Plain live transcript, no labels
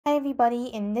Hi everybody,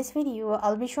 in this video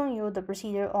I'll be showing you the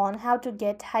procedure on how to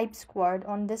get HypeSquad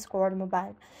on Discord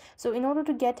mobile. So in order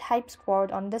to get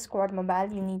HypeSquad on Discord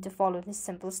mobile, you need to follow these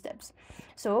simple steps.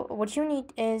 So what you need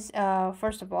is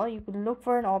first of all, you could look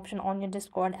for an option on your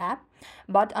Discord app,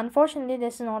 but unfortunately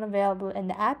this is not available in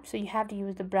the app, so you have to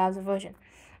use the browser version.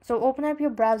 So open up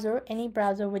your browser, any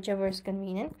browser whichever is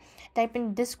convenient, type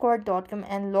in discord.com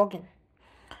and log in.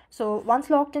 So once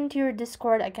logged into your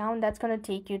Discord account, that's going to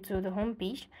take you to the home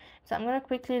page. So I'm going to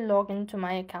quickly log into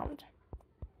my account.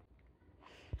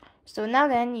 So now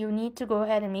then, you need to go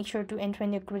ahead and make sure to enter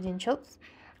in your credentials.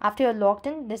 After you're logged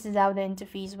in, this is how the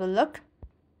interface will look.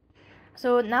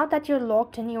 So now that you're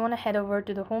logged in, you want to head over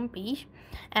to the home page,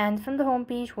 and from the home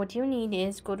page what you need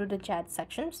is go to the chat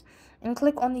sections and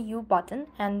click on the U button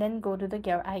and then go to the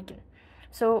gear icon.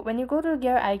 So when you go to the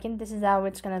gear icon, this is how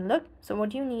it's gonna look. So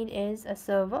what you need is a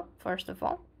server. First of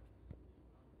all,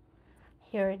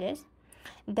 here it is.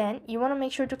 Then you want to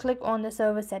make sure to click on the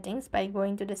server settings by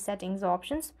going to the settings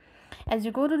options. As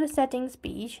you go to the settings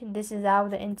page, this is how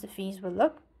the interface will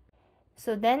look.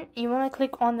 So then you want to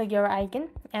click on the gear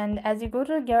icon, and as you go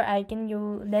to the gear icon,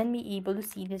 you'll then be able to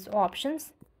see these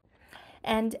options.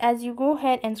 And as you go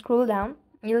ahead and scroll down,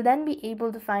 you'll then be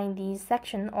able to find the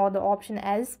section or the option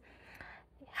as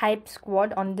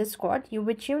HypeSquad on Discord,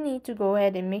 which you need to go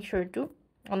ahead and make sure to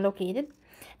locate it.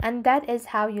 And that is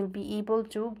how you'll be able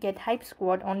to get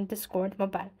HypeSquad on Discord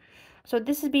mobile. So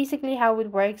this is basically how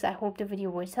it works. I hope the video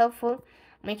was helpful.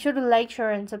 Make sure to like,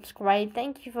 share and subscribe.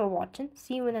 Thank you for watching.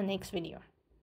 See you in the next video.